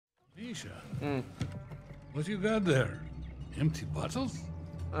Misha. What you got there? Empty bottles?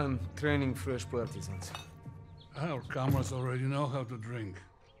 I'm training fresh partisans. Our comrades already know how to drink.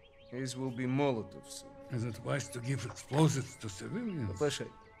 These will be Molotovs. Is it wise to give explosives to civilians? Pasha,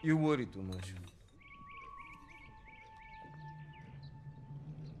 you worry too much.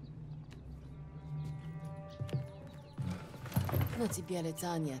 Ну тебе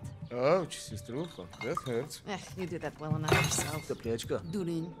лица нет. Ouch, сеструха, that hurts. You do that well enough yourself. Топлячка.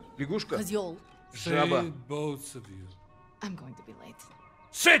 Дурень. Лягушка. Козёл. Жаба. Say both of you. I'm going to be late.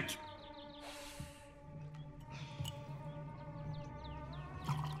 Sit!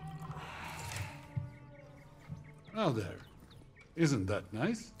 Now there. Isn't that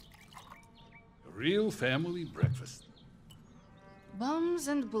nice? A real family breakfast. Bombs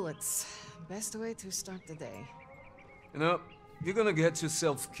and bullets. Best way to start the day. You know, you're gonna get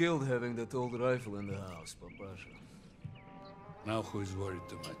yourself killed having that old rifle in the house, Papasha. Now who is worried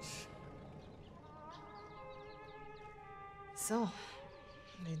too much? So,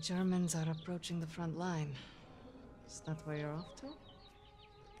 the Germans are approaching the front line. Is that where you're off to?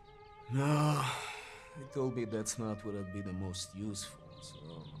 No, he told me that's not where I'd be the most useful,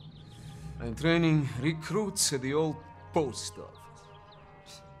 so... I'm training recruits at the old post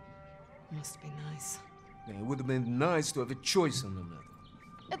office. Must be nice. Yeah, it would have been nice to have a choice on the matter.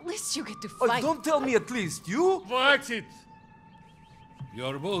 At least you get to Oh, fight. don't tell me at least, you? Watch it!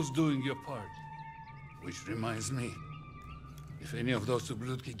 You're both doing your part. Which reminds me, if any of those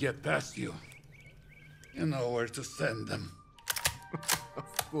Sublutki get past you, you know where to send them.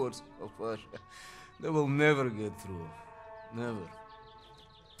 Of course, Papasha. They will never get through. Never.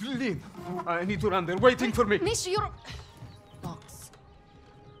 Blin! I need to run. They're waiting for me. Misha, you're... Box.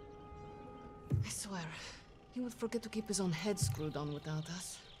 I swear, he would forget to keep his own head screwed on without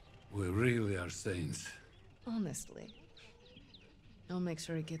us. We really are saints. Honestly. I'll make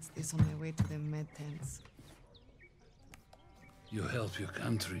sure he gets this on my way to the med tents. You help your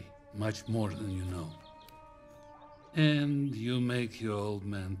country much more than you know. And you make your old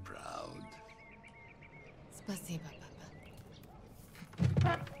man proud. Спасибо,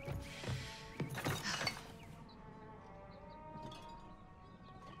 Papa.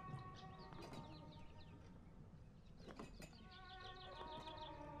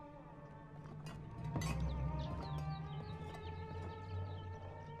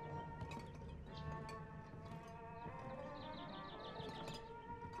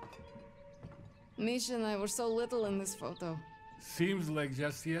 Misha and I were so little in this photo. Seems like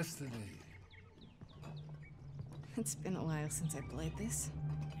just yesterday. It's been a while since I played this.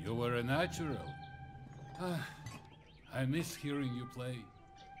 You were a natural. I miss hearing you play.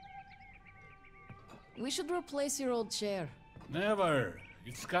 We should replace your old chair. Never.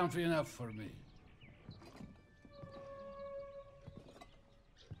 It's comfy enough for me.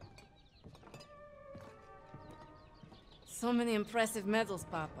 So many impressive medals,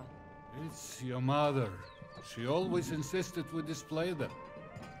 Papa. It's your mother. She always insisted we display them.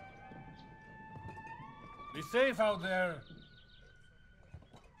 Be safe out there.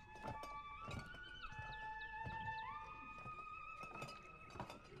 I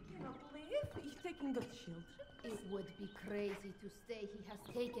cannot believe he's taking the children. It would be crazy to say he has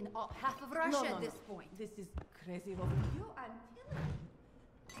taken half of Russia at this point. This is crazy of you and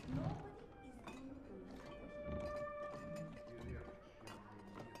nobody is going to...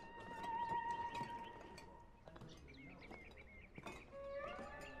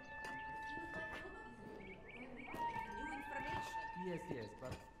 Yes,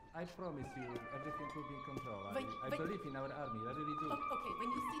 but I promise you everything will be in control. I Wait. believe in our army, I really do. Okay, when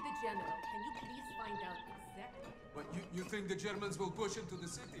you see the general, can you please find out exactly... But you think the Germans will push into the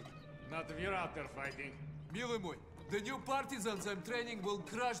city? Not if you're out there fighting. Mилый мой, the new partisans I'm training will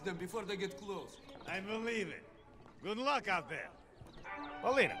crush them before they get close. I believe it. Good luck out there.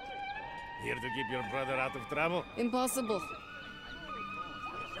 Paulina, here to keep your brother out of trouble? Impossible.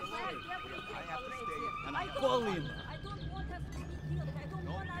 Paulina!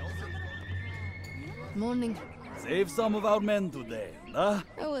 Morning. Save some of our men today, huh?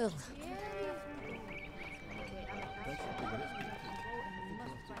 I will.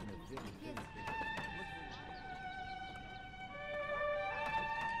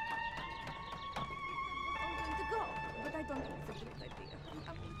 But I don't think it's a good idea.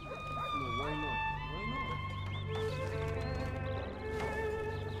 No, why not?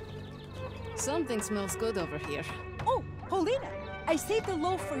 Something smells good over here. Oh, Paulina, I saved a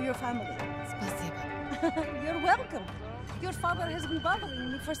loaf for your family. Spasibo. You're welcome. Your father has been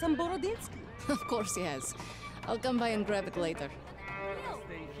bothering me for some Borodinsky. Of course he has. I'll come by and grab it later.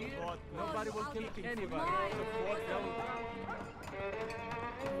 Stay here. Nobody will kill anybody. Support them.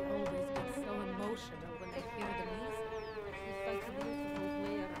 I always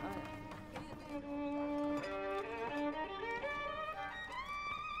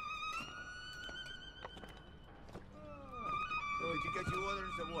get you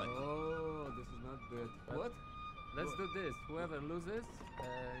orders or what? Oh, this is not good. But What? Let's do this. Whoever loses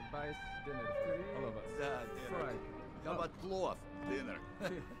buys dinner for all of us. Dinner. Right. How about cloth? Dinner.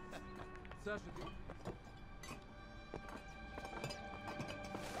 Sasha,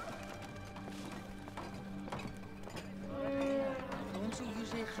 Don't you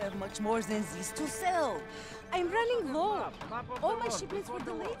usually have much more than this to sell? I'm running low. All my shipments were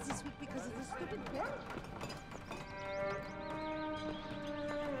delayed this week because of the stupid ban.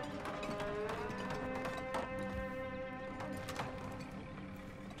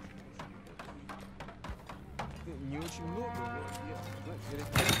 Не очень много, но я перед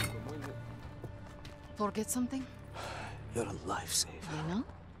тем, по-моему... Forget something? You're a lifesaver. I know.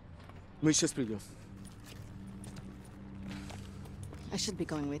 Мы сейчас придем. I should be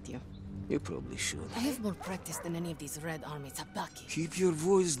going with you. You probably should. I have more practice than any of these Red Army tabaki. Keep your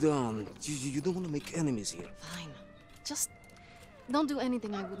voice down. You don't want to make enemies here. Fine. Just don't do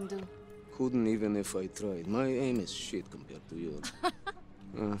anything I wouldn't do. Couldn't even if I tried. My aim is shit compared to yours.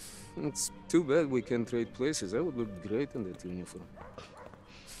 It's too bad we can't trade places. I would look great in that uniform.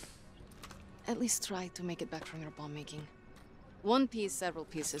 At least try to make it back from your bomb making. One piece, several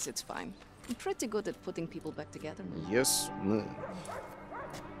pieces, it's fine. I'm pretty good at putting people back together. Yes, ma'am.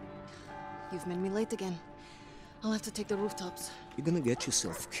 You've made me late again. I'll have to take the rooftops. You're gonna get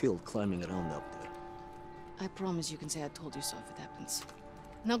yourself killed climbing around up there. I promise you can say I told you so if it happens.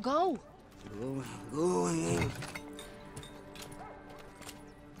 Now go! Going.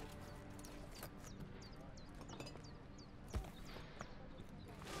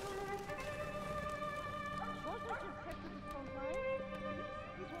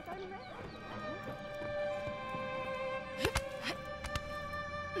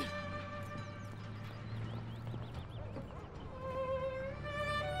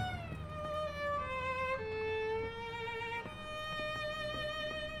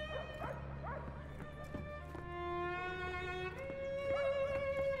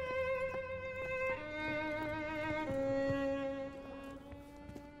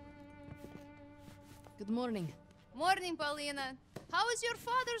 Good morning. Morning, Paulina. How is your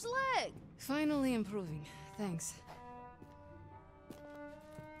father's leg? Finally improving. Thanks.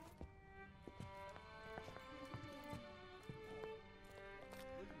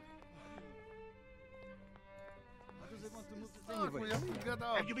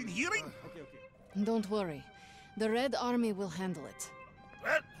 Have you been hearing? Don't worry. The Red Army will handle it.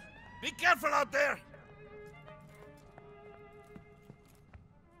 Well, be careful out there!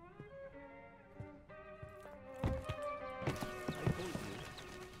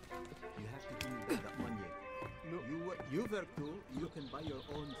 You have to give me that money. No. You work too. You can buy your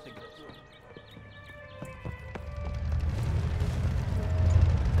own cigarettes.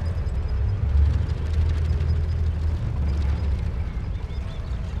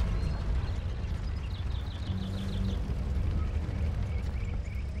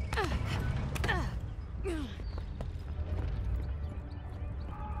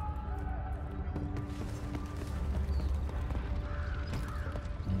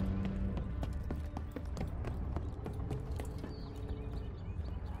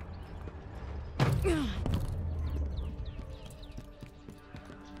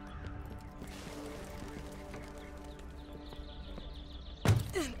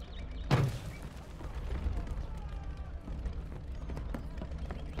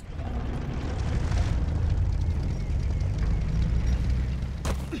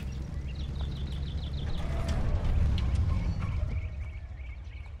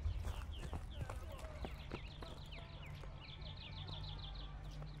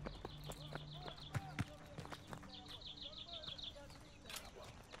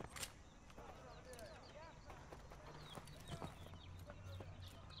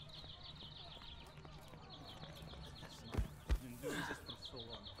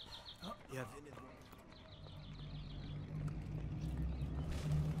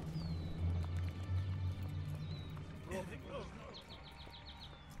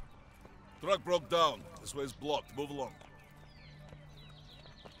 Truck broke down. This way is blocked. Move along.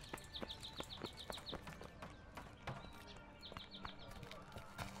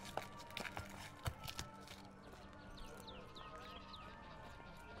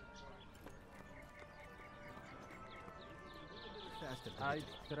 I'm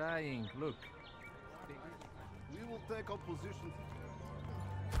trying. Look. We will take our position.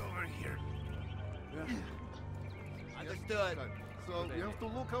 Over here. Understood. So you have to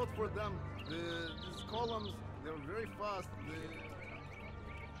look out for them. These columns, they're very fast.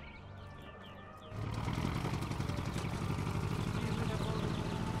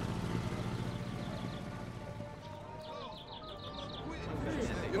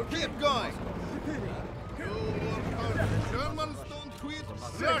 Keep going. You work hard. Germans don't quit.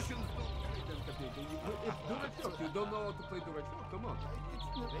 Russians don't. Duraczok, you don't know how to play Duraczok? Come on.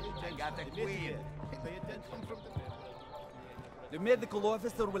 They got a queen. Pay attention from the... The medical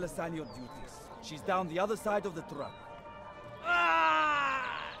officer will assign your duties. She's down the other side of the truck.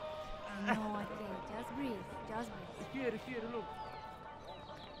 No, okay, just breathe. Just breathe. Here, look.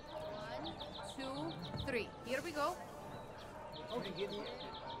 1, 2, 3. Here we go.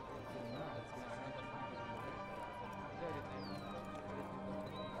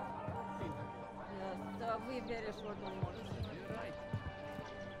 Да выберешь в одном месте.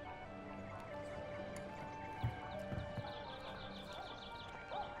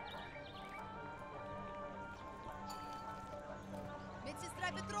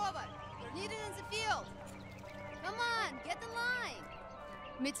 Медсестра Петрова, you're needed in the field. Come on, get in line.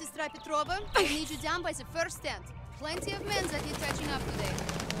 Медсестра Петрova, I need you down by the first stand. Plenty of men that need catching up today.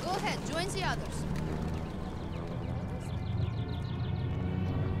 Go ahead, join the others.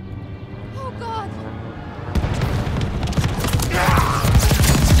 Oh God!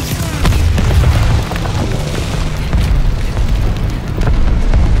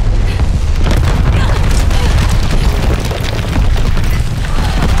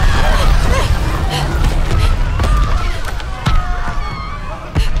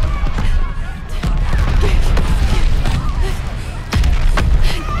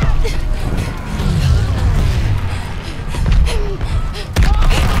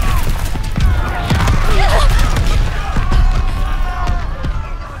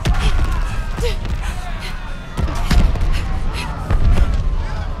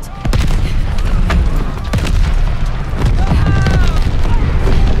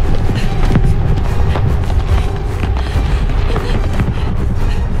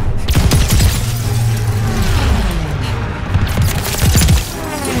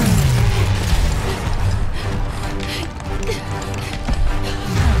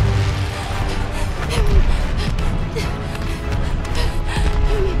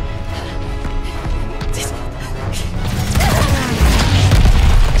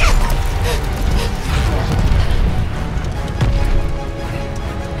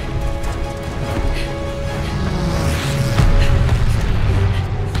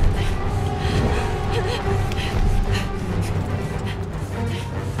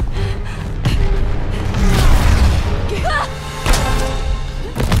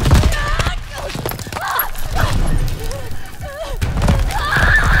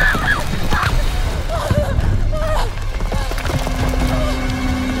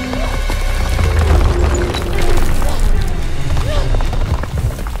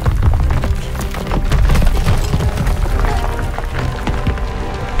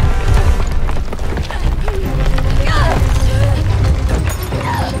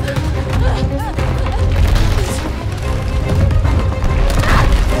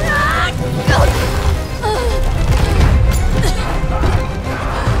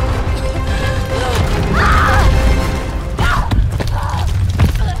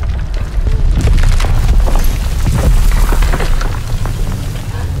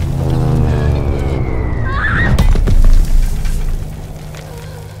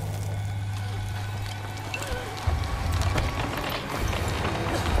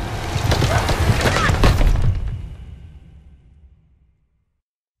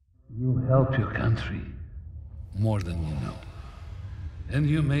 help your country more than you know. And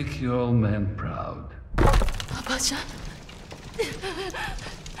you make your old man proud. Pasha.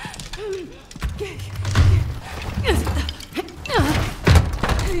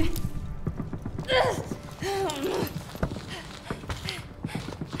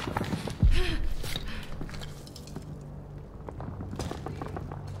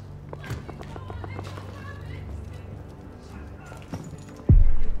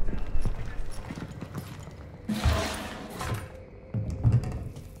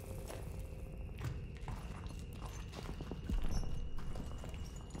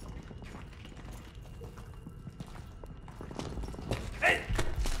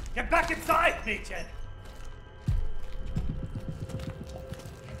 Get back inside, Mädchen!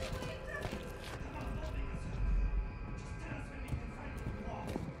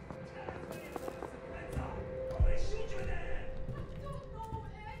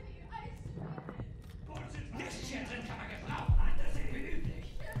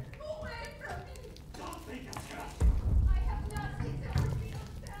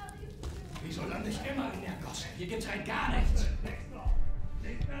 Wie soll er nicht immer in der Gosse? Hier gibt's halt gar nichts.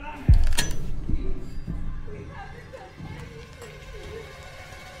 Nicht mehr lange.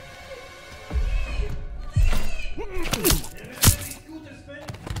 Ihr werdet nichts Gutes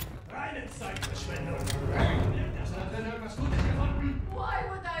finden. Zeitverschwendung. Das hat denn irgendwas Gutes gefunden? Why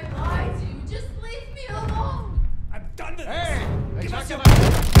would I lie to you? Just leave me alone! I'm done with Hey! this! Ich sag dir was!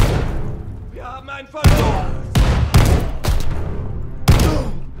 Wir haben einen verloren!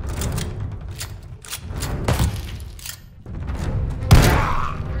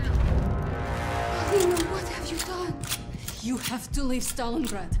 Alina, what have you done? You have to leave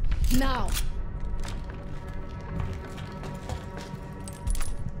Stalingrad. Now!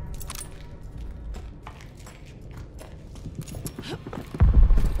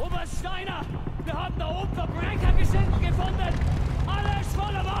 Steiner! Wir haben da oben Verbrechergeschichten gefunden! Alles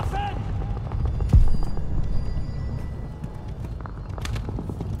voller Waffen!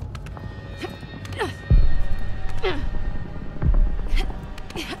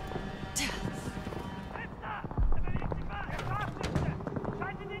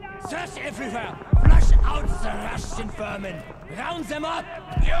 Search everywhere! Flush out the Russian vermin! Round them up!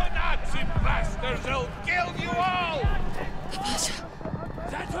 You Nazi bastards! I'll kill you all!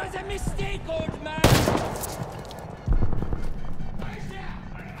 That was a mistake, old man!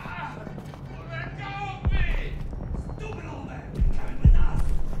 Let go of me! Stupid old man! Coming with us!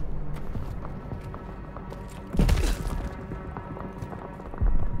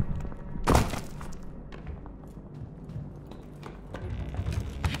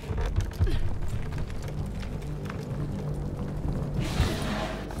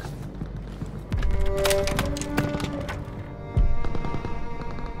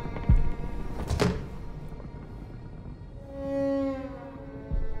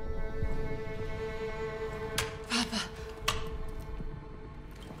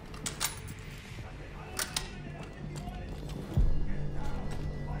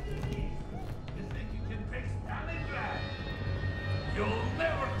 You'll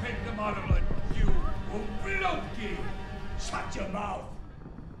never take the motherland, you ублюдки! Shut your mouth!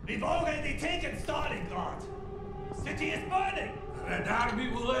 We've already taken Stalingrad! The city is burning! The Red Army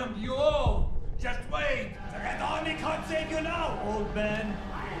will end you all! Just wait! The Red Army can't save you now, old man!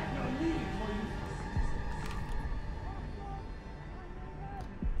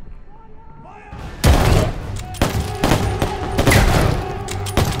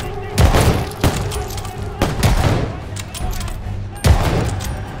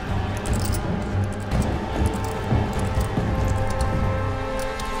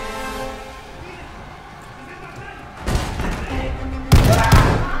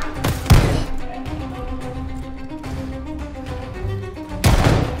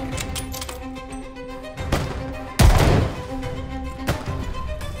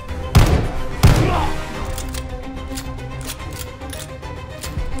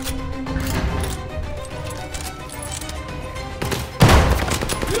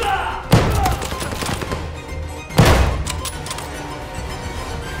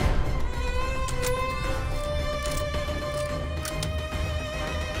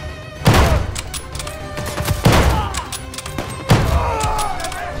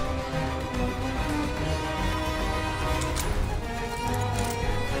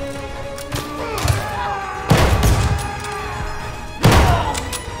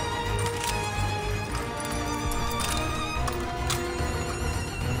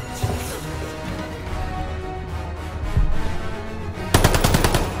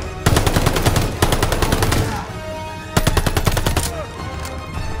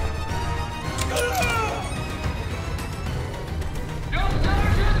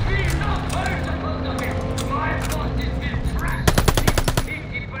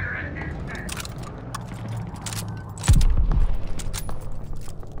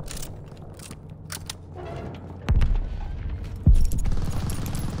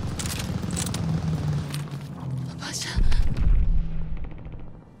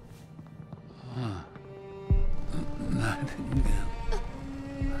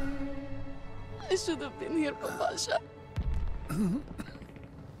 I should have been here, Papasha.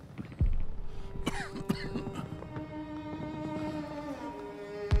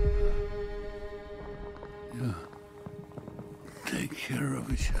 Yeah. Take care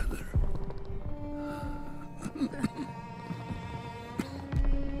of each other.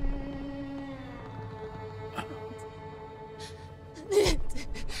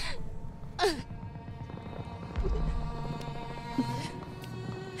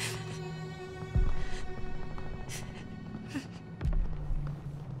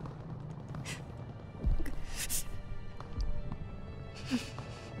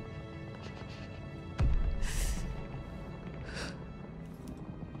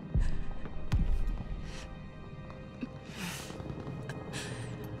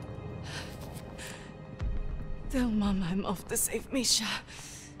 Tell Mom I'm off to save Misha.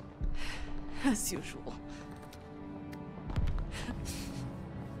 As usual.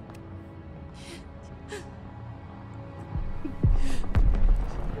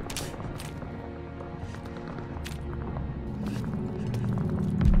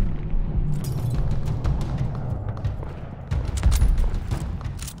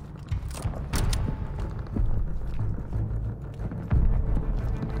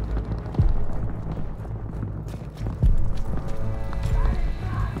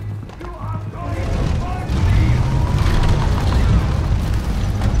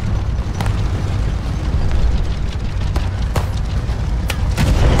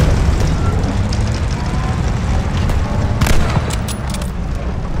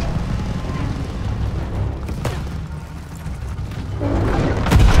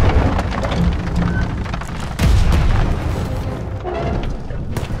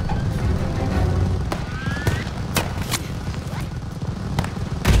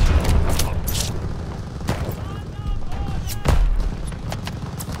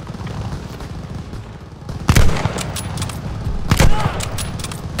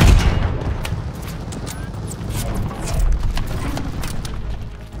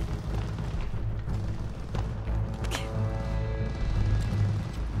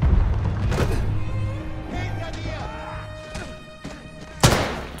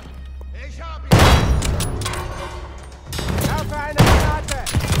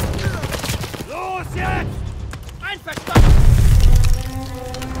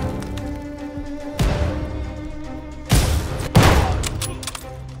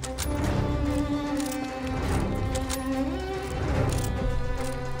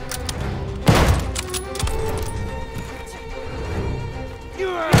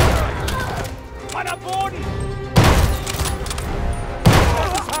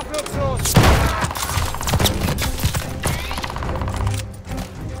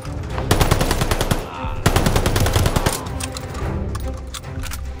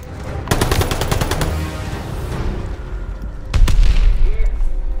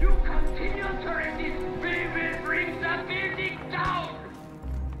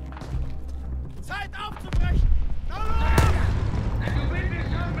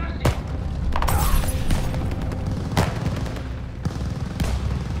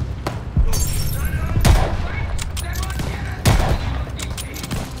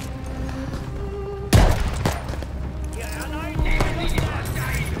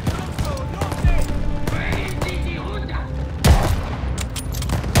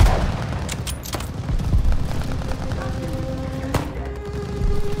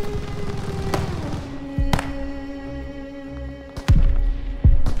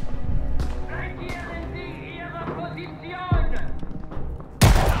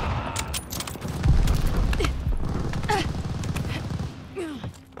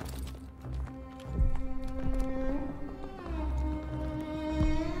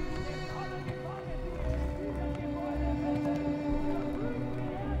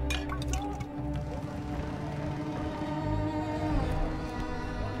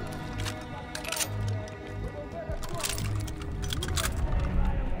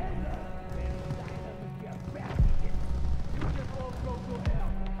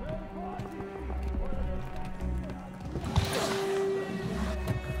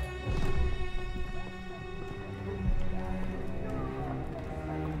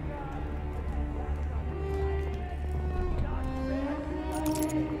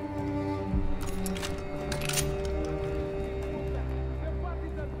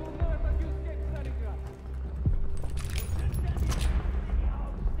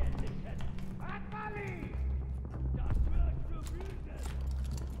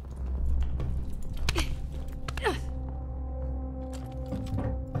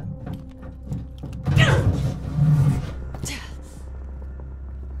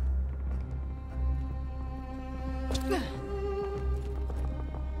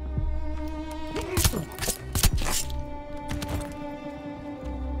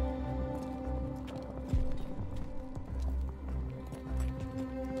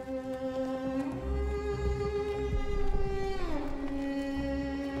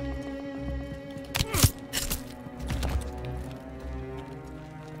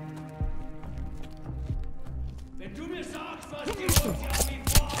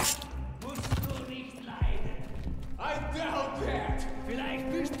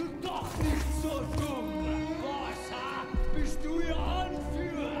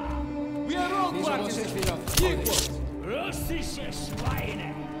 Russische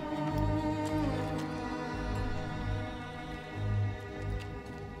Schweine!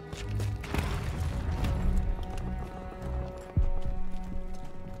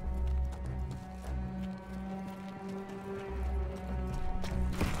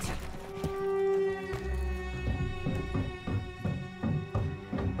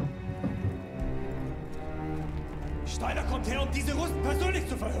 diese Russen persönlich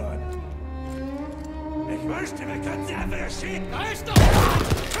zu verhören. Ich wünschte, wir könnten sie einfach erschießen. Da ist doch jemand!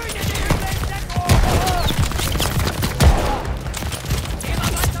 Tötet die Hügel in Deckung! Immer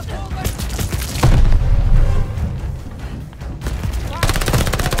weiter vorwärts!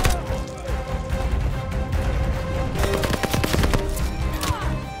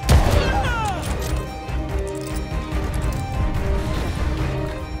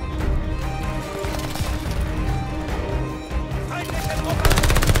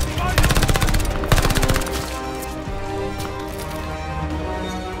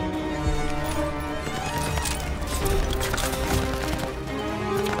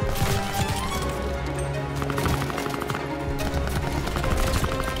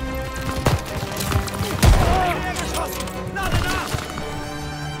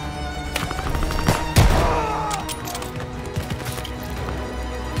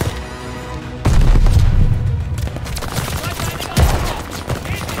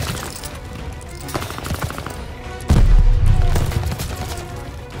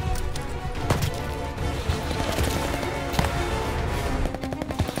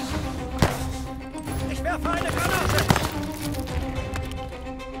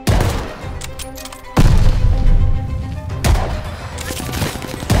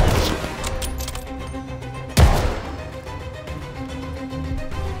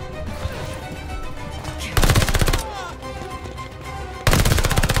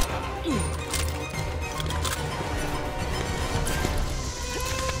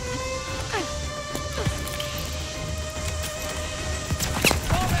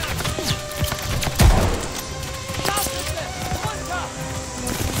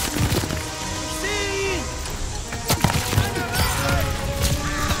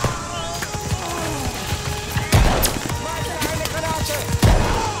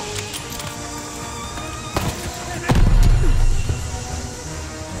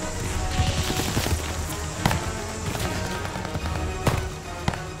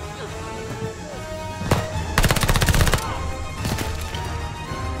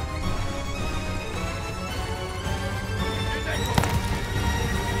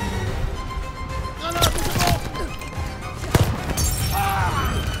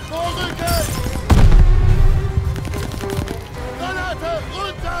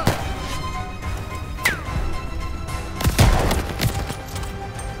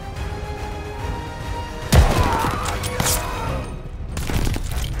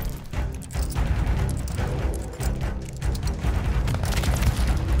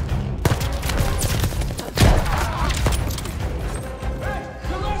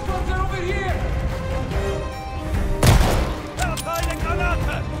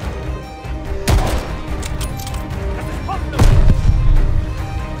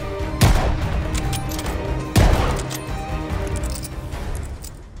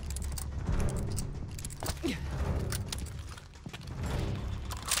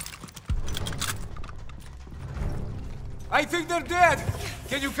 I think they're dead!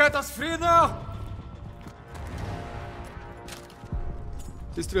 Can you cut us free now?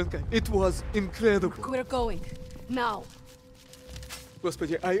 Sestrenka, it was incredible. We're going. Now.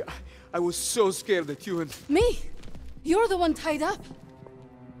 Господи, I was so scared that you and... Me? You're the one tied up.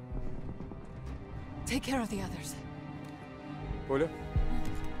 Take care of the others. Оля?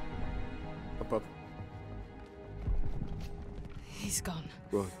 Papa? He's gone.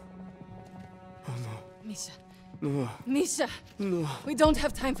 Gone. Oh no. Misha. No. Misha! No. We don't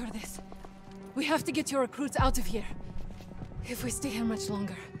have time for this. We have to get your recruits out of here. If we stay here much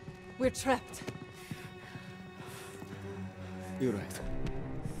longer, we're trapped. You're right.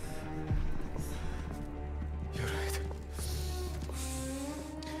 You're right.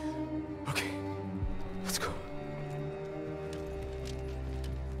 Okay. Let's go.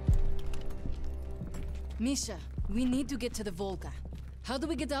 Misha, we need to get to the Volga. How do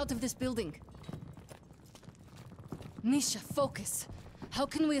we get out of this building? Misha, focus. How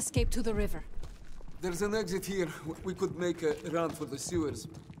can we escape to the river? There's an exit here. We could make a run for the sewers.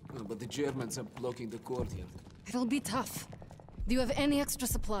 But the Germans are blocking the courtyard. It'll be tough. Do you have any extra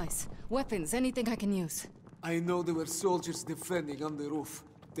supplies? Weapons, anything I can use? I know there were soldiers defending on the roof.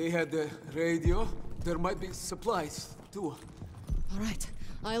 They had a radio. There might be supplies, too. All right.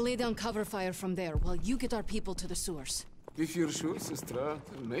 I'll lay down cover fire from there while you get our people to the sewers. If you're sure, Sestra,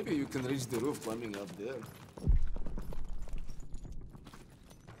 maybe you can reach the roof climbing up there.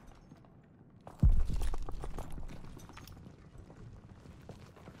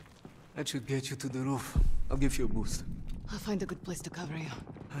 That should get you to the roof. I'll give you a boost. I'll find a good place to cover you.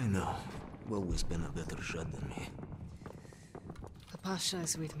 I know. You've always been a better shot than me. The Pasha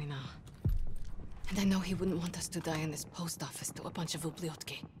is with me now. And I know he wouldn't want us to die in this post office to a bunch of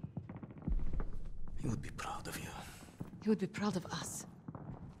ubliotki. He would be proud of you. He would be proud of us.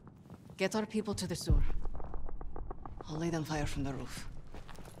 Get our people to the sewer. I'll lay them fire from the roof.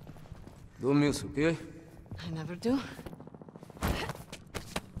 Don't miss, okay? I never do.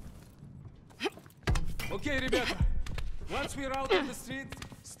 Okay, ребята. Once we're out on the street,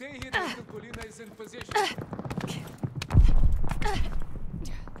 stay here until Polina is in position.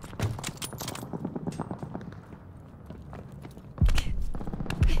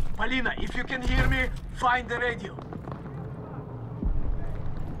 Polina, if you can hear me, find the radio.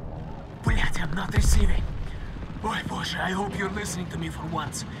 Блядь, I'm not receiving. Boy, Bosche, I hope you're listening to me for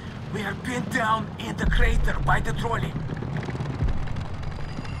once. We are pinned down in the crater by the trolley.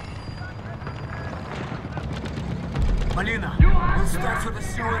 Polina, we'll start for the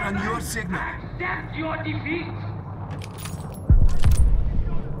sewer on your signal. Accept your defeat!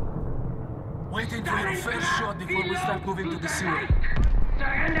 Waiting for your first shot before we start moving to the sewer.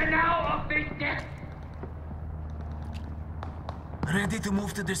 Surrender now or face death! Ready to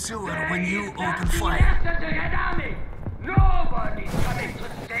move to the sewer when you open fire. Nobody's coming to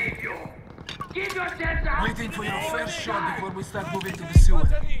save you! Give yourselves out! Waiting for your first shot before we start moving to the sewer.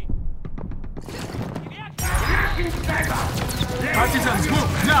 Partisans,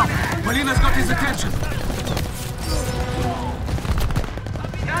 move! Now! Polina's got his attention!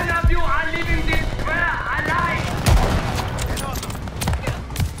 None of you are leaving this square alive! Enough!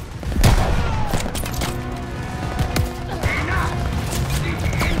 This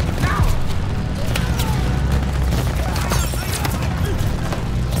ends now!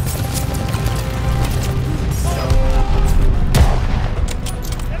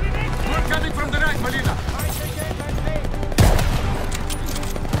 We're coming from the right, Polina!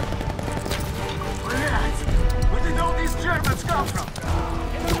 Where did all these Germans come from?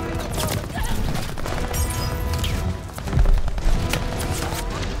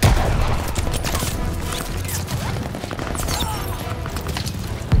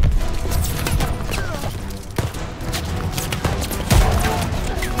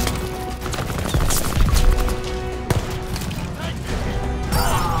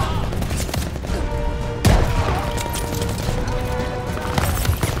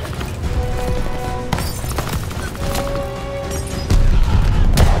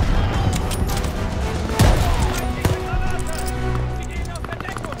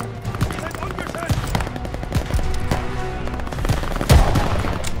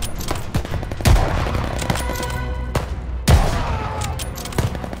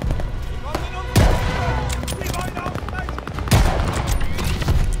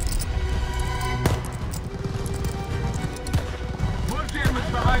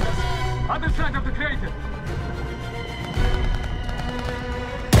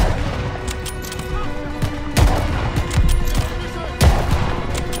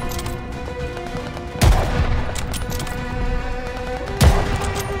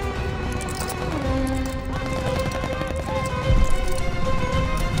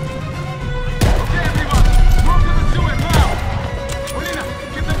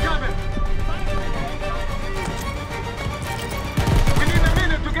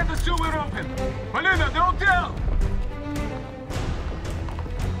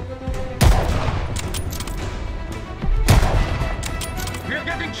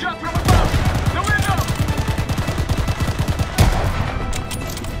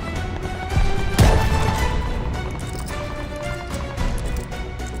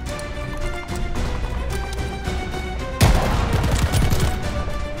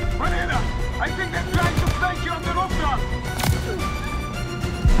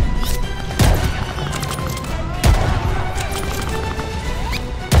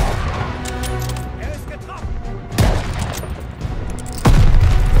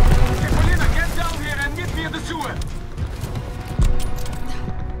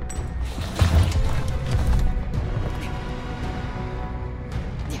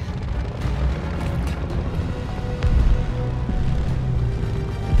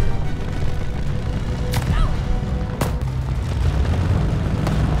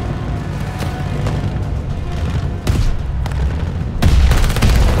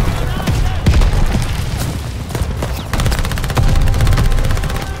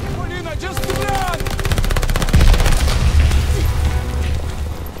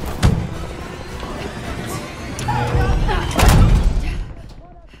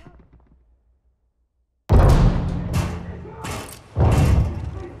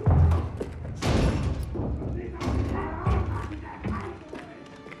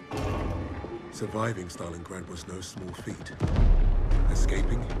 Surviving Stalingrad was no small feat.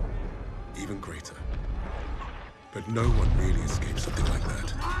 Escaping, even even greater. But no one really escapes something like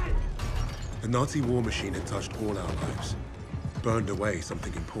that. The Nazi war machine had touched all our lives, burned away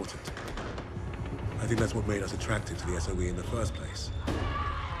something important. I think that's what made us attracted to the SOE in the first place.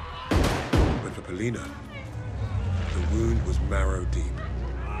 But for Polina, the wound was marrow deep.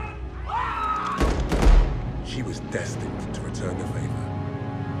 She was destined to return the favor.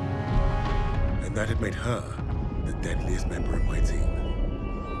 And that had made her the deadliest member of my team.